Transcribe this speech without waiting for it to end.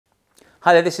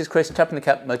Hi there, this is Chris, Chap in the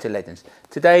Cap Motor Legends.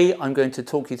 Today I'm going to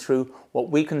talk you through what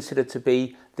we consider to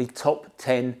be the top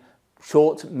 10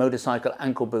 short motorcycle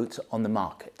ankle boots on the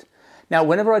market. Now,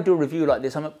 whenever I do a review like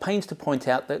this, I'm at pains to point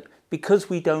out that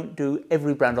because we don't do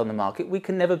every brand on the market, we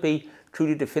can never be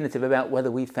truly definitive about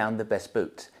whether we found the best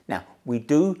boots. Now, we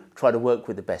do try to work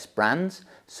with the best brands,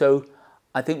 so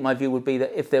I think my view would be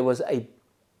that if there was a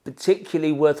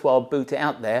particularly worthwhile boot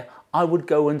out there, I would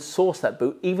go and source that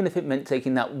boot, even if it meant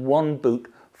taking that one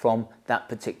boot from that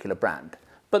particular brand.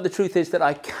 But the truth is that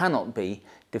I cannot be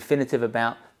definitive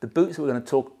about the boots that we're going to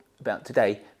talk about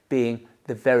today being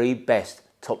the very best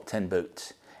top 10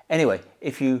 boots. Anyway,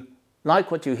 if you like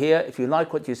what you hear, if you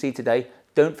like what you see today,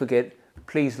 don't forget,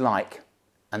 please like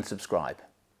and subscribe.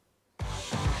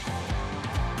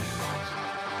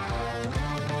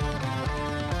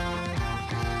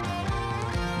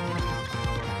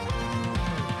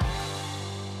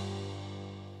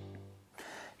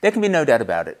 There can be no doubt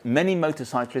about it. Many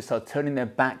motorcyclists are turning their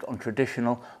back on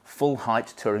traditional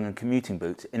full-height touring and commuting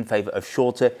boots in favour of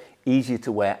shorter, easier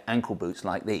to wear ankle boots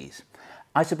like these.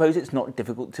 I suppose it's not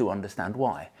difficult to understand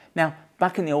why. Now,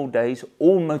 back in the old days,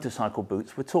 all motorcycle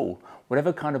boots were tall.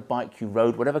 Whatever kind of bike you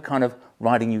rode, whatever kind of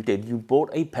riding you did, you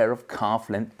bought a pair of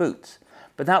calf-length boots.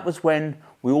 But that was when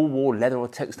we all wore leather or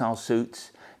textile suits.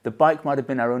 The bike might have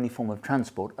been our only form of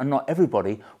transport, and not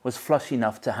everybody was flush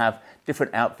enough to have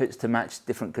different outfits to match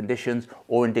different conditions,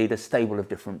 or indeed a stable of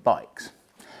different bikes.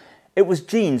 It was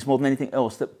jeans more than anything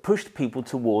else that pushed people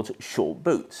towards short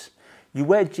boots. You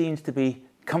wear jeans to be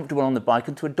comfortable on the bike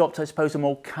and to adopt, I suppose, a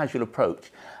more casual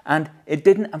approach. And it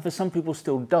didn't, and for some people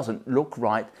still doesn't, look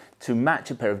right to match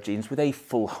a pair of jeans with a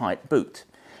full height boot.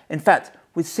 In fact,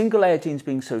 with single layer jeans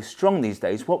being so strong these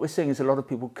days, what we're seeing is a lot of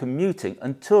people commuting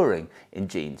and touring in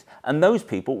jeans. And those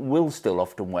people will still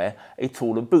often wear a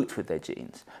taller boot with their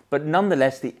jeans. But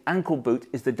nonetheless, the ankle boot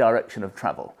is the direction of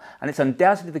travel. And it's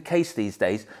undoubtedly the case these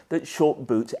days that short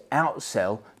boots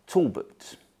outsell tall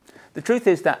boots. The truth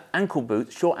is that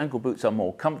short ankle boots are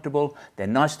more comfortable, they're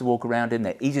nice to walk around in,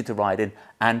 they're easy to ride in,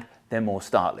 and they're more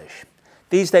stylish.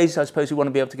 These days, I suppose we want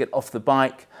to be able to get off the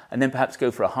bike and then perhaps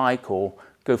go for a hike or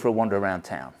go for a wander around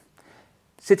town.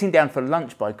 Sitting down for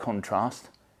lunch, by contrast,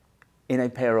 in a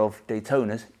pair of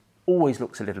Daytonas always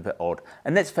looks a little bit odd.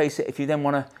 And let's face it, if you then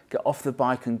want to get off the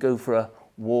bike and go for a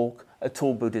walk, a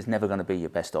tall boot is never going to be your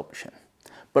best option.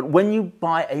 But when you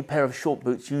buy a pair of short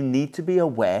boots, you need to be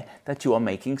aware that you are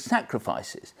making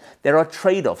sacrifices. There are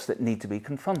trade-offs that need to be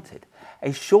confronted.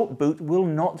 A short boot will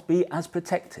not be as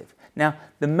protective. Now,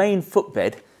 the main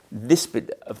footbed, this bit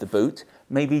of the boot,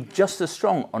 may be just as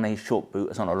strong on a short boot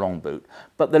as on a long boot,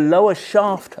 but the lower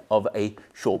shaft of a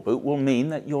short boot will mean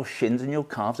that your shins and your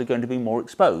calves are going to be more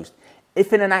exposed.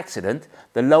 If in an accident,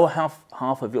 the lower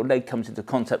half of your leg comes into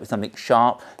contact with something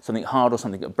sharp, something hard or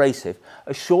something abrasive,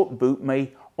 a short boot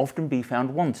may often be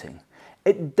found wanting.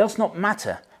 It does not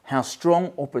matter how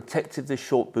strong or protective the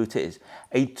short boot is.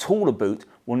 A taller boot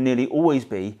will nearly always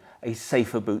be a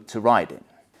safer boot to ride in.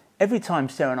 Every time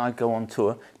Sarah and I go on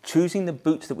tour, choosing the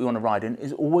boots that we want to ride in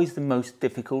is always the most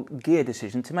difficult gear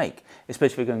decision to make,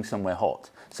 especially if we're going somewhere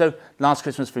hot. So last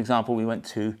Christmas, for example, we went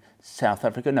to South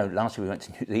Africa. No, last year we went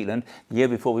to New Zealand. The year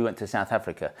before we went to South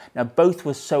Africa. Now, both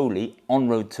were solely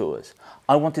on-road tours.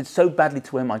 I wanted so badly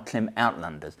to wear my Klim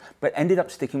Outlanders, but ended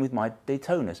up sticking with my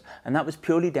Daytonas. And that was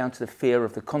purely down to the fear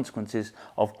of the consequences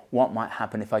of what might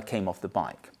happen if I came off the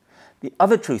bike. The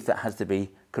other truth that has to be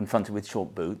confronted with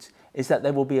short boots is that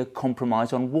there will be a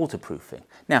compromise on waterproofing.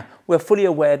 Now, we're fully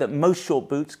aware that most short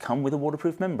boots come with a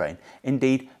waterproof membrane.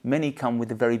 Indeed, many come with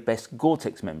the very best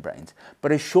Gore-Tex membranes.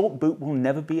 But a short boot will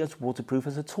never be as waterproof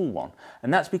as a tall one.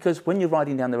 And that's because when you're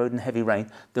riding down the road in heavy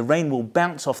rain, the rain will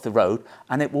bounce off the road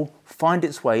and it will find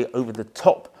its way over the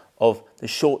top of the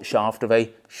short shaft of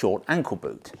a short ankle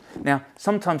boot. Now,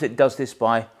 sometimes it does this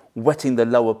by wetting the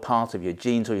lower part of your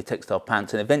jeans or your textile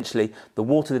pants, and eventually the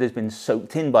water that has been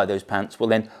soaked in by those pants will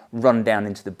then run down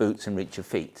into the boots and reach your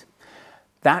feet.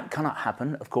 That cannot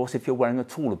happen, of course, if you're wearing a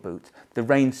taller boot. The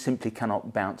rain simply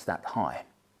cannot bounce that high.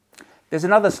 There's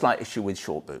another slight issue with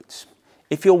short boots.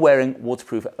 If you're wearing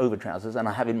waterproof over trousers, and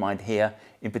I have in mind here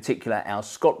in particular our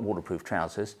Scott waterproof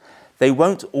trousers, they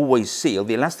won't always seal,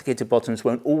 the elasticated bottoms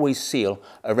won't always seal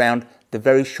around the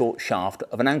very short shaft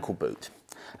of an ankle boot.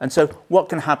 And so what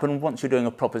can happen once you're doing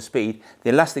a proper speed, the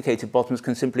elasticated bottoms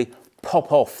can simply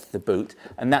pop off the boot,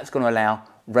 and that's going to allow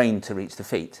rain to reach the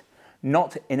feet.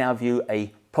 Not, in our view,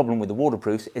 a problem with the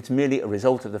waterproofs, it's merely a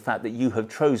result of the fact that you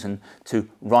have chosen to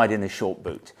ride in a short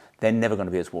boot. They're never going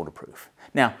to be as waterproof.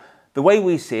 Now, The way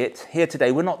we see it here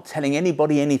today, we're not telling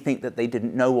anybody anything that they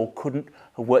didn't know or couldn't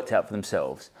have worked out for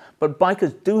themselves. But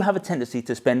bikers do have a tendency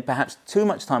to spend perhaps too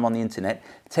much time on the internet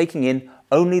taking in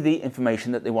only the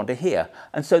information that they want to hear,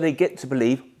 and so they get to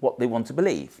believe what they want to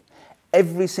believe.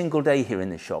 Every single day here in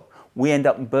this shop, we end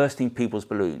up bursting people's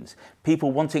balloons.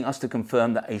 People wanting us to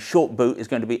confirm that a short boot is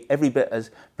going to be every bit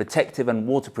as protective and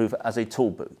waterproof as a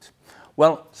tall boot.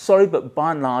 Well, sorry, but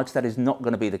by and large, that is not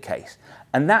going to be the case.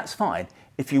 And that's fine.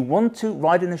 If you want to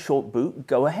ride in a short boot,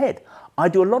 go ahead. I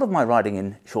do a lot of my riding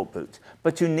in short boots,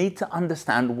 but you need to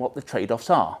understand what the trade-offs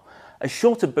are. A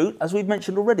shorter boot, as we've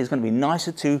mentioned already, is going to be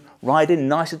nicer to ride in,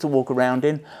 nicer to walk around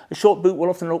in. A short boot will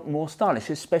often look more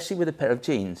stylish, especially with a pair of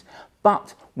jeans.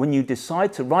 But when you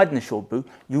decide to ride in a short boot,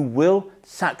 you will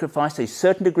sacrifice a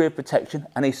certain degree of protection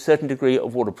and a certain degree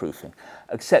of waterproofing.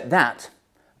 Accept that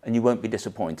and you won't be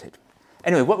disappointed.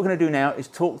 Anyway, what we're going to do now is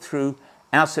talk through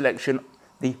our selection,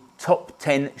 the top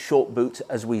 10 short boots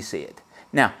as we see it.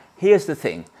 Now, here's the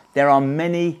thing. There are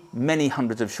many, many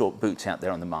hundreds of short boots out there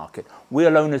on the market. We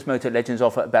alone as Motor Legends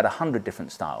offer about 100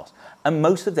 different styles. And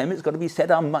most of them, it's got to be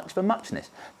said, are much for muchness.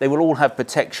 They will all have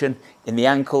protection in the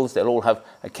ankles, they'll all have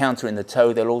a counter in the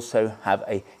toe, they'll also have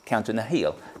a counter in the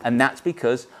heel. And that's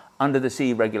because under the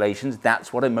CE regulations,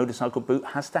 that's what a motorcycle boot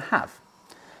has to have.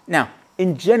 Now,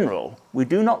 in general, we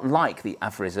do not like the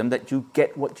aphorism that you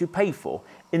get what you pay for.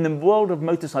 In the world of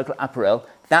motorcycle apparel,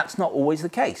 that's not always the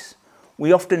case.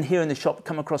 We often here in the shop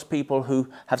come across people who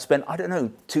have spent, I don't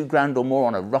know, £2 or more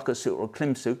on a rucker suit or a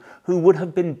Klim suit, who would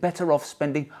have been better off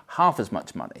spending half as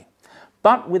much money.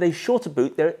 But with a shorter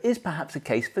boot, there is perhaps a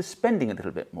case for spending a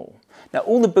little bit more. Now,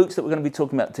 all the boots that we're going to be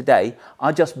talking about today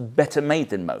are just better made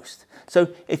than most. So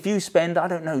if you spend, I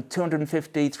don't know,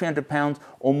 £250, £300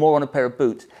 or more on a pair of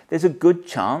boots, there's a good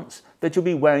chance that you'll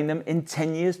be wearing them in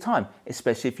 10 years' time,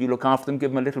 especially if you look after them,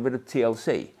 give them a little bit of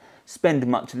TLC. Spend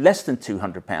much less than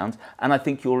 £200 and I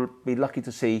think you'll be lucky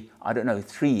to see, I don't know,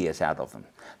 3 years out of them.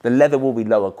 The leather will be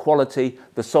lower quality,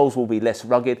 the soles will be less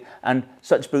rugged, and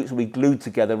such boots will be glued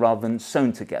together rather than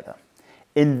sewn together.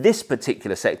 In this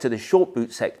particular sector, the short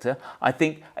boot sector, I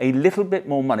think a little bit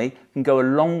more money can go a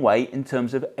long way in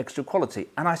terms of extra quality.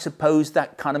 And I suppose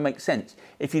that kind of makes sense.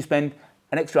 If you spend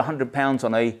an extra £100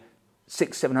 on a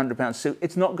 £600–700 suit,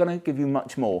 it's not going to give you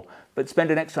much more. But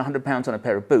spend an extra £100 on a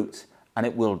pair of boots, and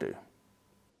it will do.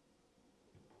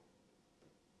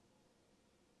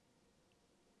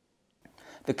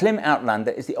 The Klim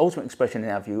Outlander is the ultimate expression in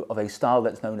our view of a style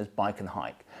that's known as bike and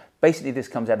hike. Basically this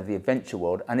comes out of the adventure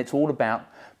world and it's all about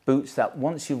boots that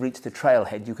once you reach the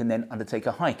trailhead you can then undertake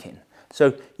a hike in.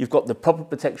 So you've got the proper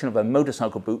protection of a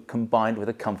motorcycle boot combined with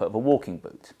the comfort of a walking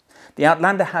boot. The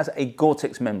Outlander has a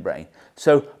Gore-Tex membrane,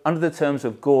 so under the terms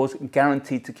of Gore's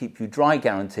guaranteed to keep you dry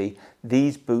guarantee,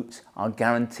 these boots are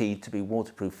guaranteed to be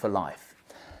waterproof for life.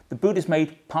 The boot is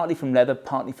made partly from leather,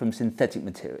 partly from synthetic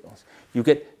materials. You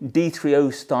get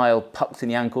D3O style pucks in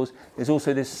the ankles. There's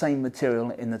also this same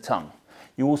material in the tongue.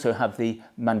 You also have the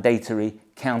mandatory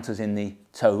counters in the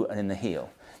toe and in the heel.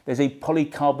 There's a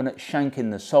polycarbonate shank in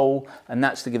the sole, and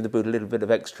that's to give the boot a little bit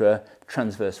of extra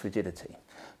transverse rigidity.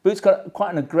 Boot's got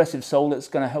quite an aggressive sole that's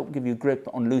going to help give you grip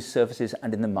on loose surfaces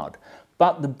and in the mud.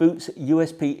 But the boot's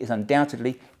USP is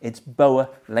undoubtedly its BOA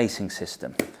lacing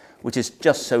system, which is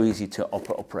just so easy to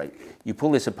operate. You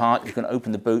pull this apart, you can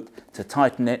open the boot. To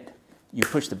tighten it, you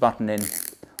push the button in,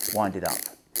 wind it up.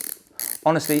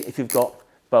 Honestly, if you've got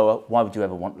BOA, why would you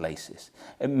ever want laces?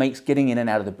 It makes getting in and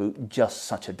out of the boot just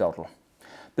such a doddle.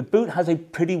 The boot has a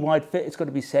pretty wide fit, it's got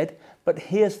to be said, but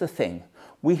here's the thing.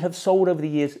 We have sold over the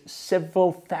years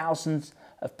several thousands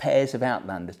of pairs of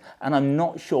Outlanders, and I'm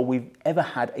not sure we've ever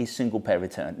had a single pair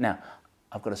returned. Now,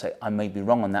 I've got to say, I may be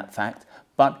wrong on that fact,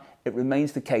 but it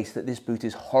remains the case that this boot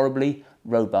is horribly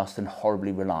robust and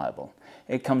horribly reliable.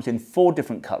 It comes in 4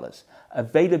 different colours.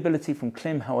 Availability from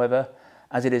Klim, however,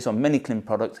 as it is on many Klim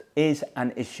products, is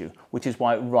an issue, which is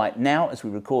why right now, as we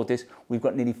record this, we've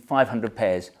got nearly 500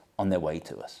 pairs on their way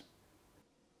to us.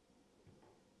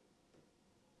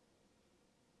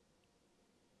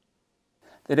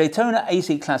 The Daytona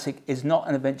AC Classic is not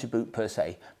an adventure boot per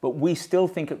se, but we still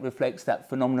think it reflects that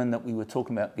phenomenon that we were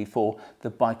talking about before, the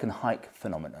bike and hike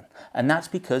phenomenon. And that's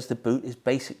because the boot is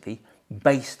basically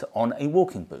based on a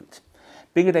walking boot.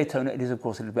 Being a Daytona, it is of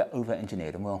course a little bit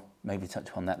over-engineered, and we'll maybe touch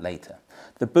upon that later.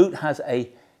 The boot has a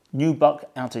nubuck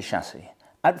outer chassis.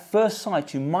 At first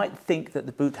sight, you might think that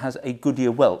the boot has a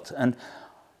Goodyear welt, and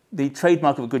the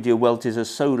trademark of a Goodyear welt is a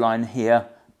sew line here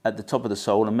at the top of the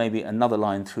sole and maybe another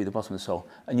line through the bottom of the sole.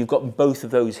 And you've got both of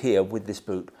those here with this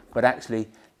boot, but actually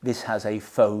this has a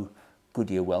faux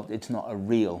Goodyear welt. It's not a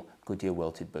real Goodyear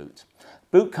welted boot.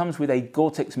 Boot comes with a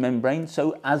Gore-Tex membrane,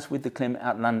 so as with the Klim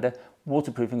Outlander,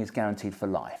 waterproofing is guaranteed for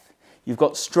life. You've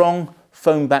got strong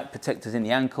foam back protectors in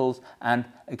the ankles, and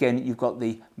again you've got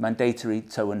the mandatory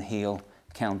toe and heel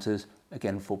counters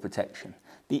again for protection.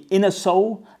 The inner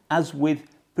sole, as with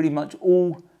pretty much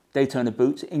all Daytona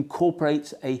boots,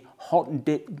 incorporates a hot and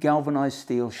dip galvanized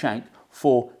steel shank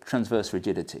for transverse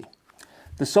rigidity.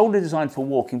 The sole is designed for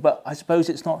walking, but I suppose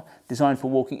it's not designed for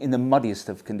walking in the muddiest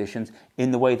of conditions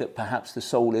in the way that perhaps the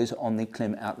sole is on the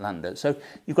Klim Outlander. So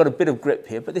you've got a bit of grip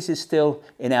here, but this is still,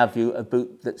 in our view, a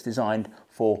boot that's designed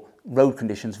for road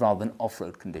conditions rather than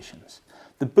off-road conditions.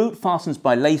 The boot fastens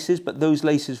by laces, but those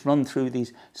laces run through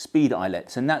these speed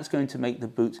eyelets, and that's going to make the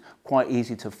boots quite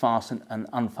easy to fasten and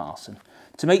unfasten.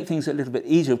 To make things a little bit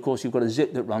easier, of course, you've got a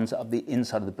zip that runs up the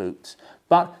inside of the boots.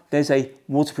 But there's a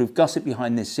waterproof gusset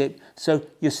behind this zip, so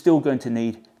you're still going to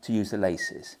need to use the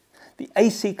laces. The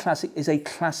AC Classic is a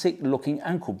classic looking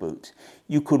ankle boot.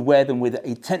 You could wear them with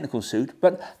a technical suit,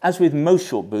 but as with most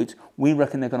short boots, we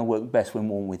reckon they're going to work best when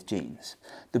worn with jeans.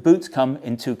 The boots come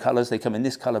in two colours. They come in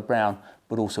this colour brown,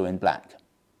 but also in black.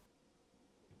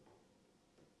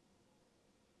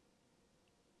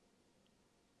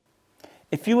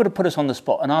 If you were to put us on the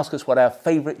spot and ask us what our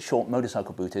favourite short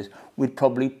motorcycle boot is, we'd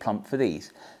probably plump for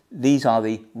these. These are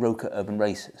the Roka Urban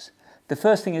Racers. The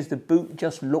first thing is the boot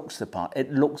just looks the part.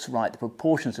 It looks right. The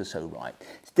proportions are so right.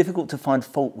 It's difficult to find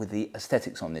fault with the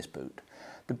aesthetics on this boot.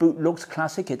 The boot looks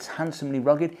classic. It's handsomely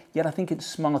rugged, yet I think it's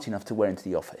smart enough to wear into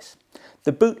the office.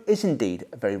 The boot is indeed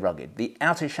very rugged. The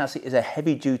outer chassis is a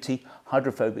heavy-duty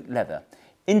hydrophobic leather.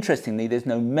 Interestingly, there's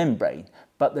no membrane,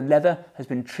 but the leather has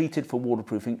been treated for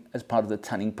waterproofing as part of the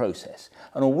tanning process.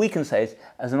 And all we can say is,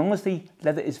 as long as the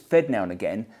leather is fed now and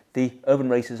again, the Urban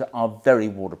Racers are very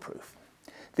waterproof.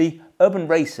 The Urban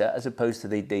Racer, as opposed to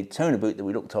the Daytona boot that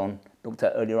we looked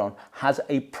at earlier on, has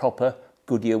a proper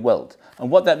Goodyear welt. And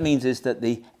what that means is that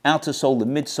the outer sole, the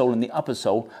midsole and the upper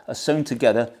sole are sewn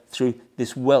together through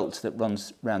this welt that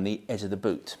runs around the edge of the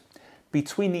boot.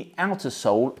 Between the outer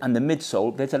sole and the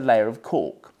midsole, there's a layer of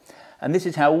cork. And this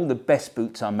is how all the best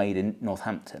boots are made in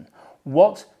Northampton.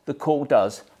 What the cork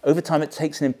does, over time it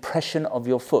takes an impression of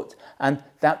your foot, and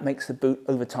that makes the boot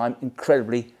over time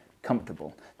incredibly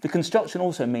comfortable. The construction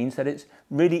also means that it's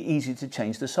really easy to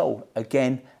change the sole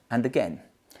again and again.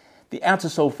 The outer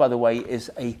sole, by the way,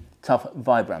 is a tough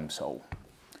Vibram sole.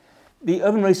 The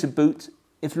Urban Racer boot,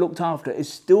 if looked after,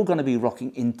 is still going to be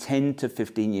rocking in 10 to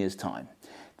 15 years' time.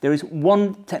 There is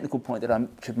one technical point that I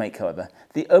should make, however.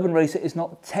 The Urban Racer is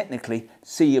not technically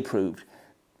CE approved.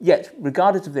 Yet,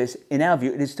 regardless of this, in our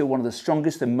view, it is still one of the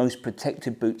strongest and most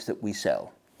protected boots that we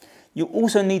sell. You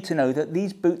also need to know that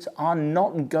these boots are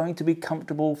not going to be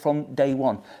comfortable from day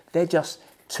one. They're just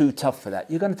too tough for that.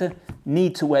 You're going to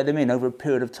need to wear them in over a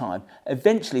period of time.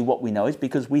 Eventually, what we know is,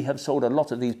 because we have sold a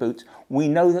lot of these boots, we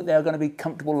know that they are going to be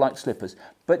comfortable like slippers.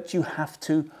 But you have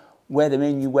to wear them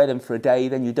in. You wear them for a day,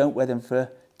 then you don't wear them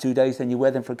for 2 days, then you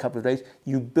wear them for a couple of days.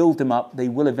 You build them up. They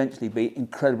will eventually be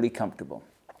incredibly comfortable.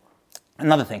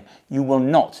 Another thing, you will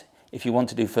not, if you want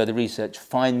to do further research,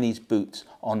 find these boots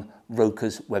on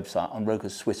Roka's website, on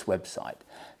Roka's Swiss website.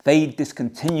 They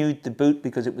discontinued the boot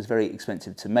because it was very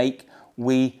expensive to make.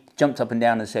 We jumped up and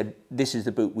down and said, this is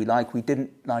the boot we like. We didn't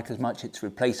like as much its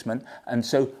replacement, and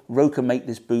so Roka make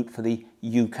this boot for the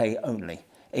UK only.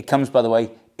 It comes, by the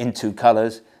way, in two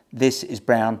colours. This is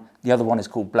brown, the other one is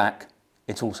called black.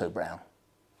 It's also brown.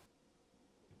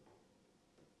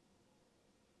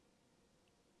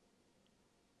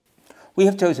 We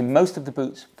have chosen most of the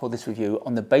boots for this review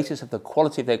on the basis of the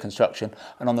quality of their construction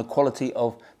and on the quality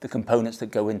of the components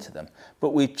that go into them. But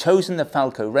we've chosen the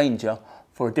Falco Ranger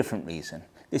for a different reason.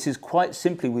 This is quite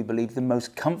simply, we believe, the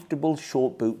most comfortable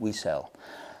short boot we sell.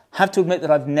 Have to admit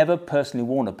that I've never personally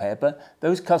worn a pair, but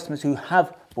those customers who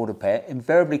have bought a pair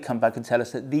invariably come back and tell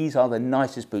us that these are the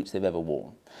nicest boots they've ever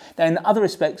worn. Now, in other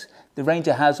respects, the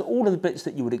Ranger has all of the bits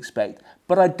that you would expect,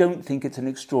 but I don't think it's an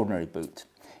extraordinary boot.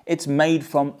 It's made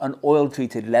from an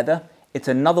oil-treated leather. It's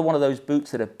another one of those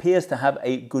boots that appears to have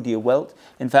a Goodyear welt.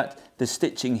 In fact, the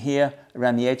stitching here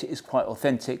around the edge is quite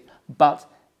authentic, but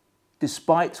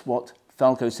despite what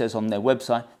Falco says on their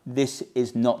website, this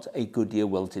is not a Goodyear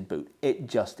welted boot. It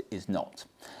just is not.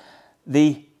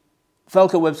 The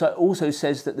Falco website also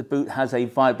says that the boot has a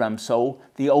Vibram sole.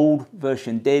 The old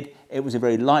version did. It was a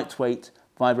very lightweight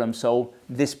Vibram sole.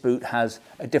 This boot has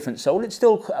a different sole. It's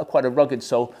still quite a rugged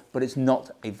sole, but it's not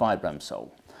a Vibram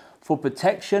sole. For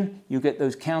protection, you get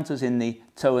those counters in the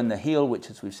toe and the heel,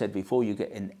 which, as we've said before, you get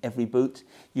in every boot.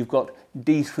 You've got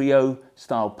D3O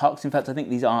style pucks. In fact, I think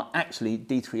these are actually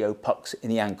D3O pucks in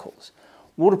the ankles.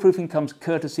 Waterproofing comes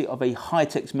courtesy of a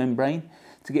high-tex membrane.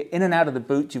 To get in and out of the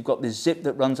boot, you've got this zip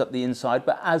that runs up the inside,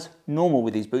 but as normal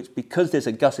with these boots, because there's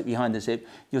a gusset behind the zip,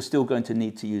 you're still going to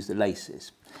need to use the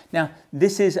laces. Now,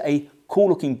 this is a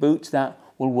cool-looking boot that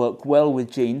will work well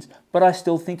with jeans, but I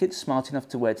still think it's smart enough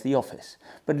to wear to the office.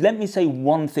 But let me say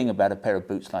one thing about a pair of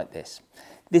boots like this.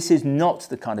 This is not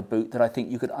the kind of boot that I think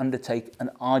you could undertake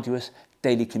an arduous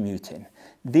daily commute in.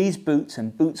 These boots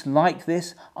and boots like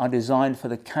this are designed for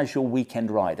the casual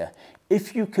weekend rider.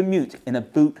 If you commute in a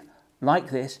boot like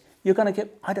this, you're going to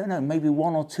get, I don't know, maybe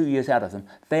 1 or 2 years out of them.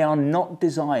 They are not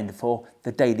designed for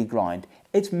the daily grind.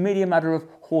 It's merely a matter of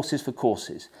horses for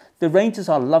courses. The Rangers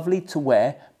are lovely to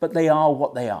wear, but they are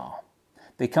what they are.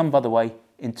 They come, by the way,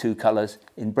 in 2 colours,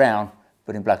 in brown,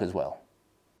 but in black as well.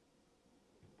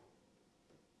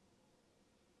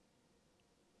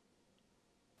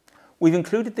 We've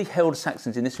included the Herald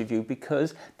Saxons in this review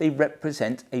because they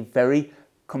represent a very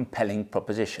compelling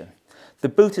proposition. The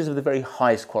boot is of the very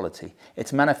highest quality.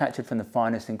 It's manufactured from the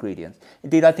finest ingredients.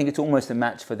 Indeed, I think it's almost a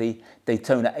match for the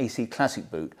Daytona AC Classic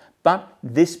boot. But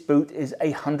this boot is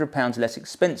 £100 less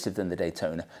expensive than the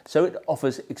Daytona, so it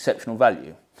offers exceptional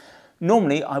value.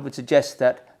 Normally, I would suggest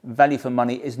that value for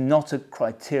money is not a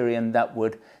criterion that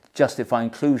would justify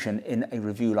inclusion in a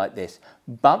review like this.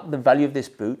 But the value of this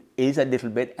boot is a little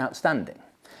bit outstanding.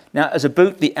 Now, as a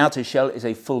boot, the outer shell is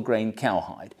a full-grain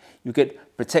cowhide. You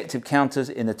get protective counters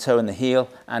in the toe and the heel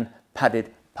and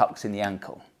padded pucks in the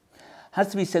ankle. It has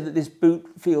to be said that this boot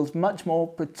feels much more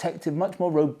protective, much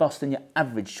more robust than your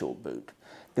average short boot.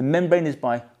 The membrane is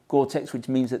by Gore-Tex, which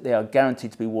means that they are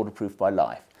guaranteed to be waterproof by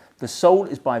life. The sole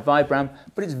is by Vibram,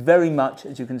 but it's very much,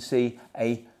 as you can see,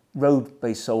 a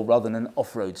road-based sole rather than an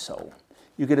off-road sole.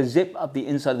 You get a zip up the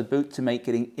inside of the boot to make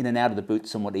getting in and out of the boot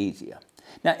somewhat easier.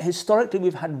 Now, historically,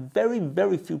 we've had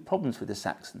very few problems with the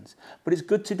Saxons, but it's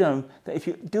good to know that if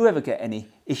you do ever get any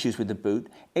issues with the boot,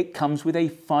 it comes with a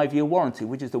 5-year warranty,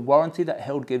 which is the warranty that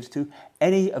Herald gives to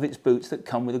any of its boots that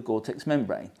come with a Gore-Tex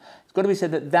membrane. It's got to be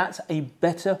said that that's a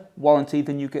better warranty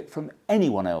than you get from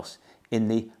anyone else in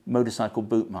the motorcycle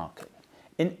boot market.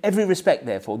 In every respect,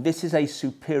 therefore, this is a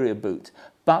superior boot,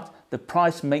 but the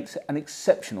price makes it an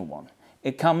exceptional one.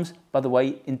 It comes, by the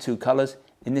way, in 2 colours,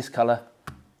 in this colour,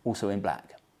 also in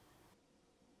black.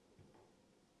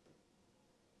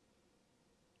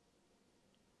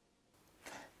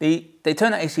 The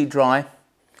Daytona AC Dry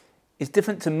is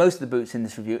different to most of the boots in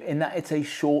this review in that it's a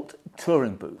short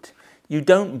touring boot. You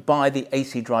don't buy the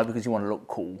AC Dry because you want to look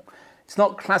cool. It's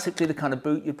not classically the kind of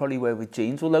boot you'd probably wear with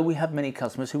jeans, although we have many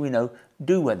customers who we know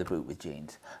do wear the boot with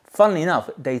jeans. Funnily enough,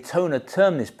 Daytona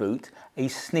termed this boot a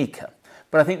sneaker,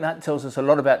 but I think that tells us a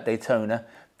lot about Daytona.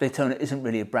 Daytona isn't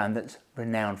really a brand that's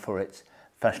renowned for its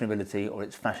fashionability or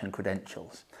its fashion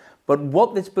credentials. But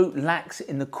what this boot lacks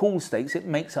in the cool stakes, it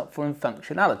makes up for in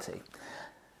functionality.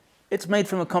 It's made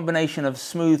from a combination of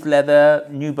smooth leather,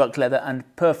 nubuck leather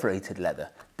and perforated leather.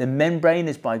 The membrane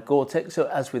is by Gore-Tex, so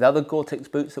as with other Gore-Tex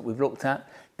boots that we've looked at,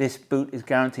 this boot is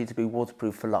guaranteed to be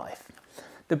waterproof for life.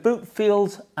 The boot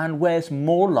feels and wears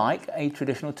more like a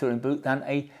traditional touring boot than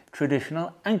a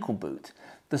traditional ankle boot.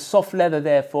 The soft leather,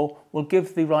 therefore, will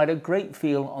give the rider a great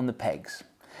feel on the pegs.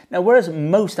 Now, whereas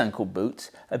most ankle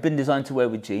boots have been designed to wear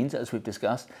with jeans, as we've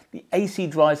discussed, the AC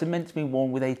Dries are meant to be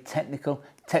worn with a technical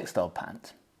textile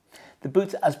pant. The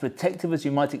boot's as protective as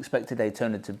you might expect a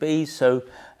Daytona to be, so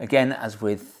again, as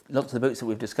with lots of the boots that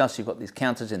we've discussed, you've got these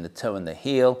counters in the toe and the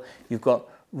heel, you've got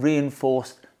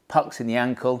reinforced pucks in the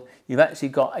ankle, you've actually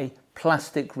got a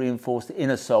plastic reinforced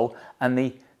inner sole and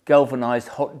the galvanised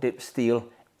hot dip steel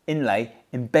inlay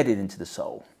embedded into the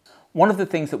sole. One of the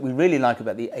things that we really like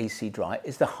about the AC Dry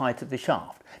is the height of the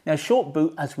shaft. Now, a short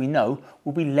boot, as we know,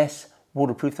 will be less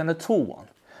waterproof than a tall one,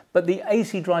 but the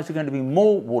AC Dries are going to be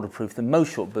more waterproof than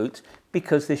most short boots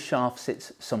because this shaft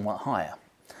sits somewhat higher.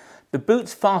 The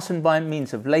boot's fastened by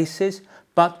means of laces,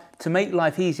 but to make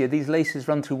life easier, these laces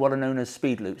run through what are known as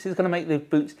speed loops. It's going to make the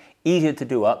boots easier to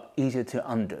do up, easier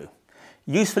to undo.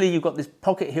 Usefully, you've got this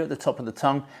pocket here at the top of the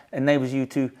tongue, enables you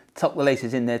to tuck the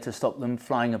laces in there to stop them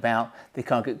flying about. They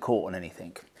can't get caught on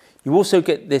anything. You also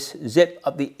get this zip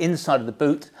up the inside of the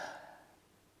boot.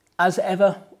 As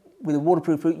ever, with a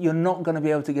waterproof boot, you're not going to be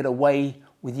able to get away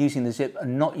with using the zip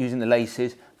and not using the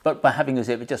laces, but by having a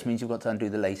zip, it just means you've got to undo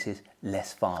the laces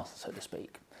less fast, so to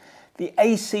speak. The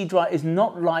AC Dry is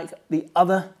not like the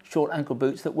other short ankle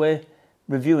boots that we're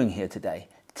reviewing here today.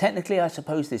 Technically, I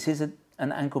suppose this is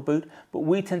an ankle boot, but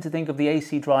we tend to think of the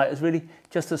AC Dry as really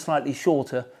just a slightly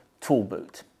shorter, tall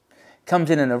boot. Comes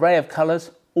in an array of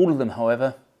colours, all of them,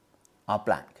 however, are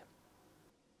black.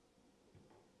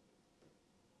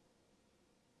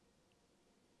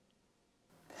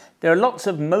 There are lots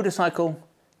of motorcycle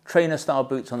trainer style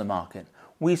boots on the market.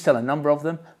 We sell a number of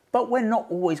them, but we're not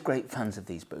always great fans of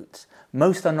these boots.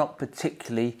 Most are not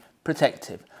particularly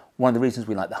protective. One of the reasons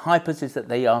we like the Hypers is that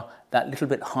they are that little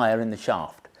bit higher in the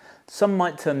shaft. Some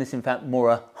might term this in fact more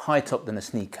a high top than a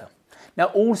sneaker. Now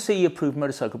all CE approved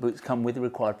motorcycle boots come with the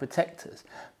required protectors,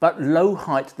 but the low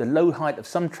height of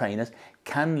some trainers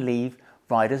can leave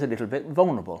riders a little bit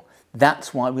vulnerable.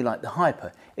 That's why we like the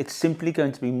Hyper. It's simply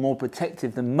going to be more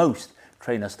protective than most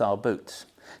trainer style boots.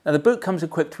 Now the boot comes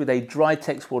equipped with a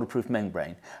Dry-Tex waterproof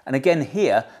membrane, and again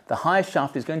here the higher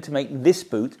shaft is going to make this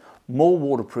boot more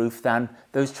waterproof than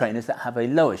those trainers that have a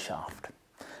lower shaft.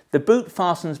 The boot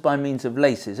fastens by means of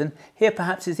laces, and here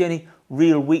perhaps is the only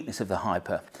real weakness of the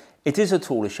Hyper. It is a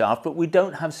taller shaft, but we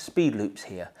don't have speed loops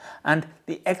here, and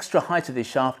the extra height of this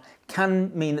shaft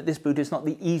can mean that this boot is not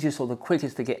the easiest or the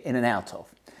quickest to get in and out of.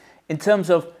 In terms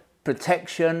of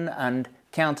protection and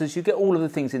counters, you get all of the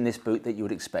things in this boot that you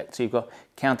would expect. So you've got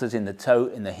counters in the toe,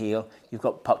 in the heel, you've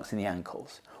got pucks in the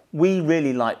ankles. We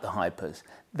really like the Hypers.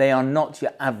 They are not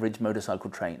your average motorcycle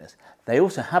trainers. They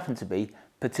also happen to be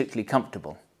particularly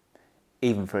comfortable,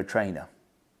 even for a trainer.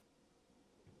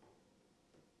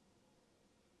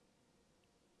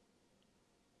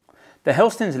 The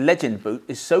Hellsten's Legend boot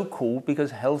is so cool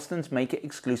because Hellsten's make it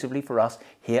exclusively for us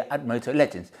here at Moto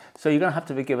Legends. So you're going to have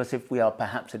to forgive us if we are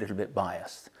perhaps a little bit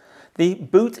biased. The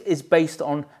boot is based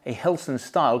on a Hellsten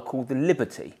style called the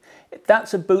Liberty.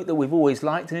 That's a boot that we've always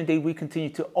liked, and indeed we continue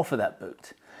to offer that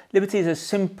boot. Liberty is a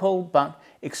simple but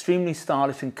extremely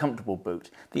stylish and comfortable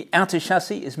boot. The outer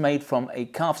chassis is made from a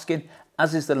calfskin,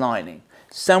 as is the lining.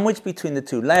 Sandwiched between the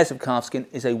two layers of calfskin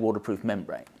is a waterproof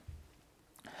membrane.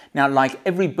 Now, like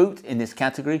every boot in this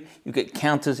category, you get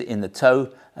counters in the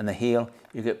toe and the heel,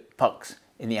 you get pucks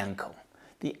in the ankle.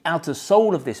 The outer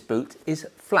sole of this boot is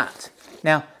flat.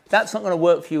 Now, that's not going to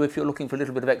work for you if you're looking for a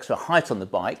little bit of extra height on the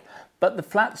bike, but the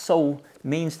flat sole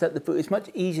means that the boot is much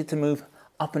easier to move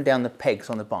up and down the pegs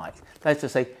on the bike. That is to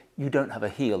say, you don't have a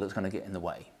heel that's going to get in the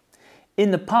way.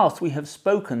 In the past, we have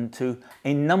spoken to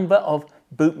a number of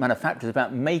boot manufacturers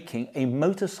about making a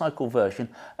motorcycle version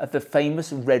of the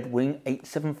famous Red Wing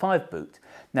 875 boot.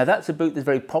 Now that's a boot that's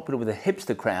very popular with the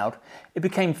hipster crowd. It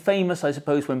became famous, I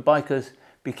suppose, when bikers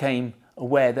became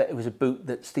aware that it was a boot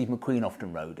that Steve McQueen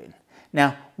often rode in.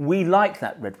 Now, we like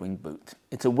that Red Wing boot.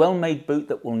 It's a well-made boot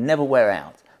that will never wear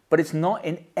out, but it's not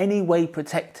in any way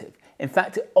protective. In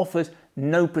fact, it offers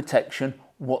no protection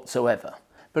whatsoever.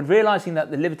 But realising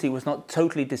that the Liberty was not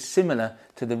totally dissimilar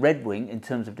to the Red Wing in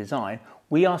terms of design,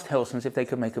 we asked Hellsten's if they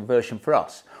could make a version for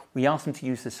us. We asked them to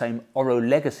use the same Oro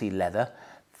Legacy leather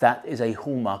that is a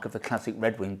hallmark of the classic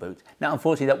Red Wing boot. Now,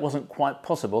 unfortunately, that wasn't quite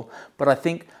possible, but I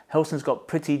think Hellsten's got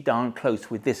pretty darn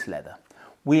close with this leather.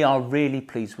 We are really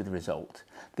pleased with the result.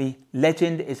 The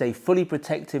Legend is a fully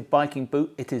protective biking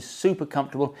boot. It is super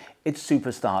comfortable, it's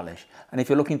super stylish. And if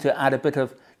you're looking to add a bit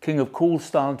of King of Cool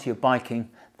style to your biking,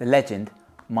 the Legend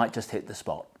might just hit the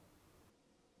spot.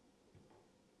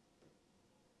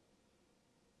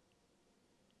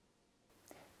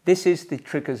 This is the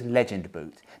Trickers Legend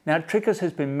boot. Now, Trickers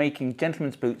has been making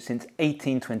gentlemen's boots since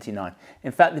 1829.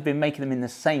 In fact, they've been making them in the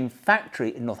same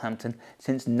factory in Northampton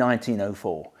since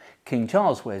 1904. King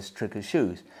Charles wears Trickers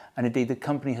shoes, and indeed the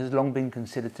company has long been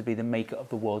considered to be the maker of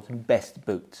the world's best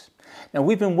boots. Now,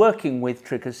 we've been working with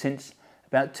Trickers since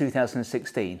about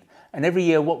 2016, and every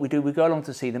year what we do, we go along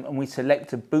to see them and we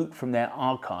select a boot from their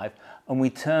archive and we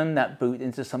turn that boot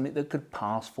into something that could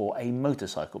pass for a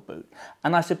motorcycle boot.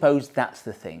 And I suppose that's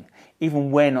the thing.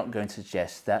 Even we're not going to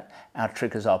suggest that our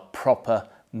Trickers are proper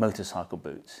motorcycle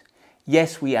boots.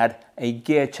 Yes, we add a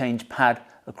gear change pad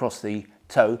across the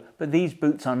toe, but these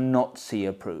boots are not CE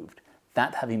approved.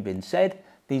 That having been said,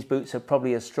 these boots are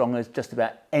probably as strong as just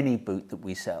about any boot that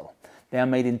we sell. They are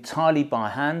made entirely by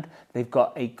hand. They've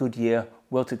got a Goodyear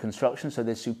welted construction, so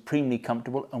they're supremely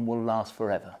comfortable and will last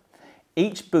forever.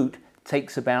 Each boot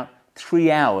takes about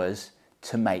 3 hours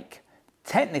to make.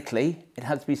 Technically, it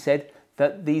has to be said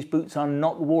that these boots are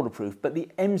not waterproof, but the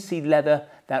MC leather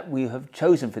that we have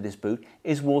chosen for this boot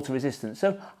is water resistant.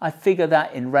 So I figure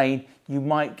that in rain, you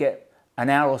might get an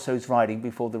hour or so's riding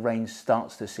before the rain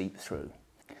starts to seep through.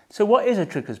 So what is a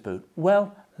Trickers boot?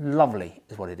 Well, lovely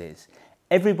is what it is.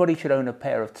 Everybody should own a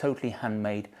pair of totally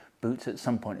handmade boots at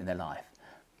some point in their life.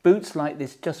 Boots like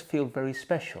this just feel very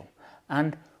special,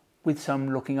 and with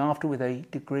some looking after, with a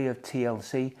degree of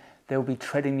TLC, they'll be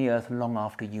treading the earth long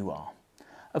after you are.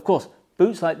 Of course,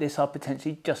 boots like this are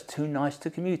potentially just too nice to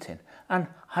commute in, and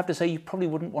I have to say you probably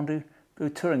wouldn't want to go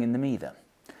touring in them either.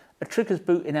 A Trickers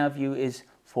boot in our view is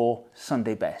for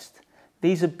Sunday best.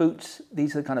 These are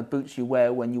the kind of boots you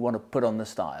wear when you want to put on the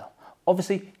style.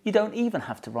 Obviously, you don't even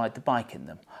have to ride the bike in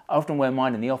them. I often wear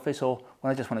mine in the office or when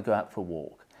I just want to go out for a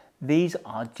walk. These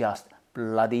are just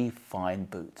bloody fine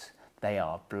boots. They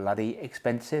are bloody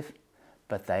expensive,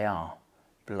 but they are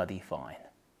bloody fine.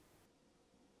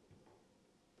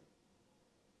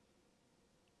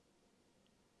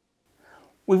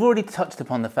 We've already touched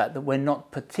upon the fact that we're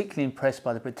not particularly impressed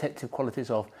by the protective qualities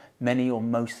of many or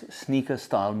most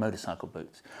sneaker-style motorcycle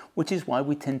boots, which is why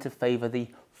we tend to favour the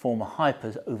former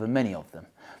hypers over many of them.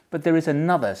 But there is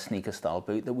another sneaker-style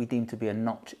boot that we deem to be a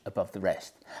notch above the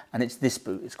rest, and it's this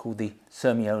boot. It's called the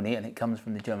Sermione, and it comes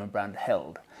from the German brand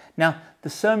Held. Now, the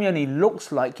Sermione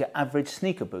looks like your average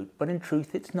sneaker boot, but in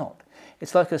truth it's not.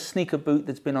 It's like a sneaker boot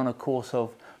that's been on a course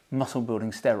of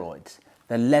muscle-building steroids.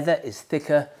 The leather is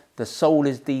thicker, the sole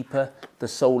is deeper, the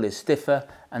sole is stiffer,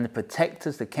 and the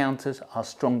protectors, the counters, are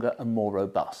stronger and more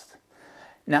robust.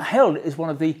 Now, Held is one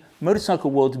of the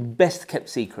motorcycle world's best kept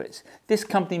secrets. This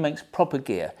company makes proper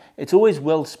gear. It's always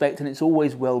well spec'd and it's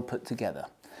always well put together.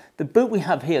 The boot we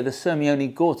have here, the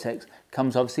Sermione Gore-Tex,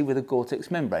 comes obviously with a Gore-Tex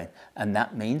membrane, and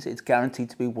that means it's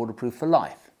guaranteed to be waterproof for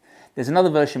life. There's another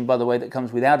version, by the way, that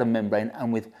comes without a membrane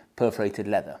and with perforated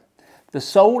leather. The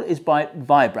sole is by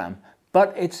Vibram,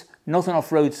 but it's not an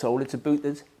off-road sole. It's a boot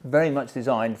that's very much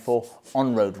designed for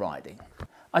on-road riding.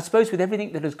 I suppose with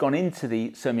everything that has gone into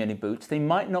the Sermione boots, they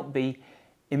might not be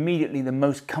immediately the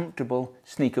most comfortable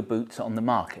sneaker boots on the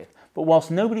market. But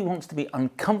whilst nobody wants to be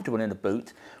uncomfortable in a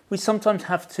boot, we sometimes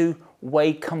have to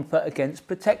weigh comfort against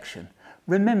protection.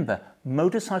 Remember,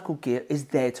 motorcycle gear is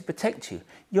there to protect you.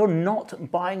 You're not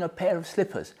buying a pair of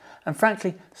slippers. And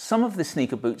frankly, some of the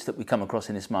sneaker boots that we come across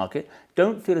in this market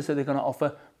don't feel as though they're going to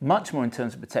offer much more in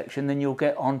terms of protection than you'll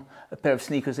get on a pair of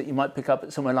sneakers that you might pick up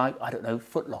at somewhere like, I don't know,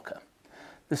 Foot Locker.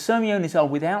 The Sermiones are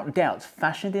without doubt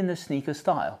fashioned in the sneaker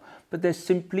style, but they're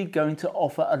simply going to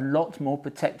offer a lot more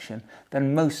protection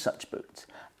than most such boots.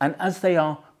 And as they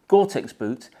are Gore-Tex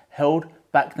boots, Held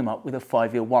back them up with a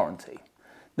 5-year warranty.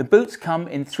 The boots come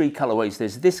in 3 colourways.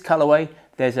 There's this colourway,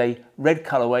 there's a red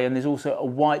colourway, and there's also a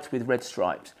white with red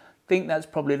stripes. I think that's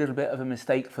probably a little bit of a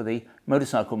mistake for the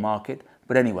motorcycle market,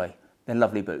 but anyway, they're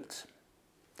lovely boots.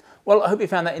 Well, I hope you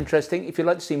found that interesting. If you'd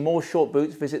like to see more short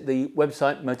boots, visit the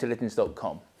website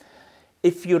motorlegends.com.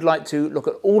 If you'd like to look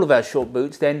at all of our short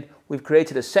boots, then we've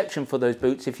created a section for those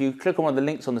boots. If you click on one of the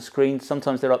links on the screen,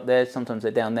 sometimes they're up there, sometimes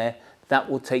they're down there, that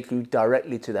will take you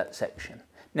directly to that section.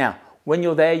 Now, when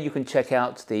you're there, you can check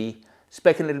out the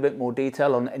spec in a little bit more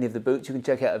detail on any of the boots. You can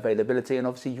check out availability, and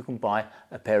obviously you can buy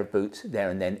a pair of boots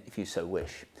there and then if you so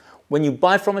wish. When you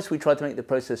buy from us, we try to make the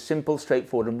process simple,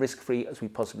 straightforward and risk-free as we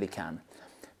possibly can.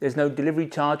 There's no delivery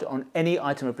charge on any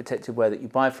item of protective wear that you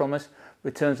buy from us.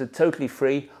 Returns are totally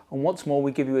free, and what's more,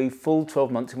 we give you a full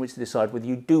 12 months in which to decide whether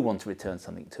you do want to return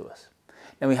something to us.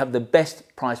 Now, we have the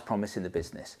best price promise in the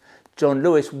business. John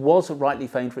Lewis was rightly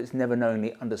famed for its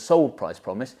never-knowingly undersold price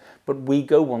promise, but we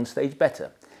go one stage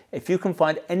better. If you can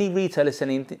find any retailer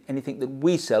selling anything that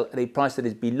we sell at a price that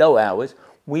is below ours,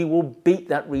 we will beat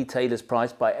that retailer's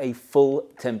price by a full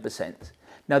 10%.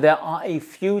 Now, there are a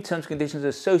few terms and conditions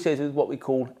associated with what we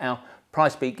call our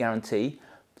price beat guarantee.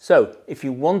 So if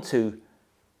you want to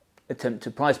attempt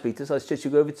to price beat us, I suggest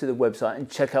you go over to the website and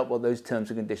check out what those terms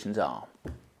and conditions are.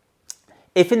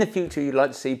 If in the future you'd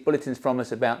like to see bulletins from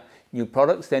us about new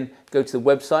products, then go to the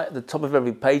website. At the top of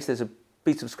every page, there's a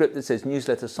piece of script that says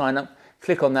newsletter sign up.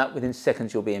 Click on that. Within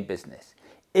seconds, you'll be in business.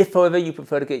 If, however, you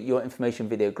prefer to get your information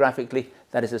videographically,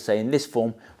 that is to say in this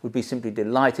form, we'd be simply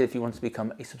delighted if you want to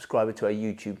become a subscriber to our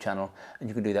YouTube channel, and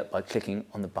you can do that by clicking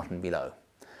on the button below.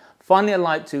 Finally, I'd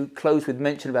like to close with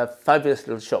mention of our fabulous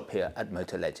little shop here at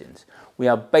Motor Legends. We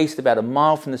are based about a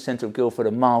mile from the centre of Guildford,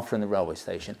 a mile from the railway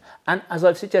station, and as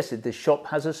I've suggested, the shop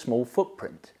has a small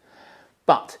footprint.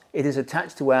 But it is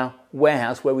attached to our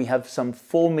warehouse where we have some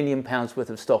 £4 million worth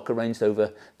of stock arranged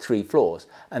over 3 floors,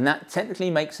 and that technically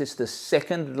makes this the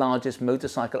second largest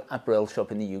motorcycle apparel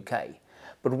shop in the UK.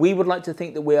 But we would like to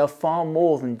think that we are far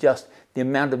more than just the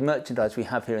amount of merchandise we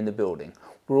have here in the building.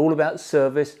 We're all about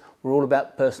service, we're all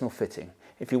about personal fitting.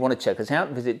 If you want to check us out,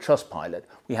 visit Trustpilot.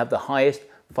 We have the highest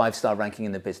 5-star ranking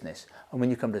in the business. And when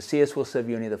you come to see us, we'll serve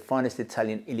you only the finest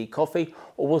Italian illy coffee,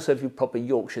 or we'll serve you proper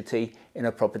Yorkshire tea in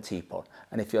a proper teapot.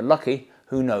 And if you're lucky,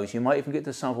 who knows, you might even get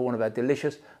to sample one of our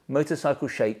delicious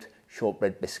motorcycle-shaped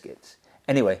shortbread biscuits.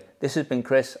 Anyway, this has been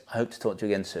Chris. I hope to talk to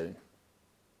you again soon.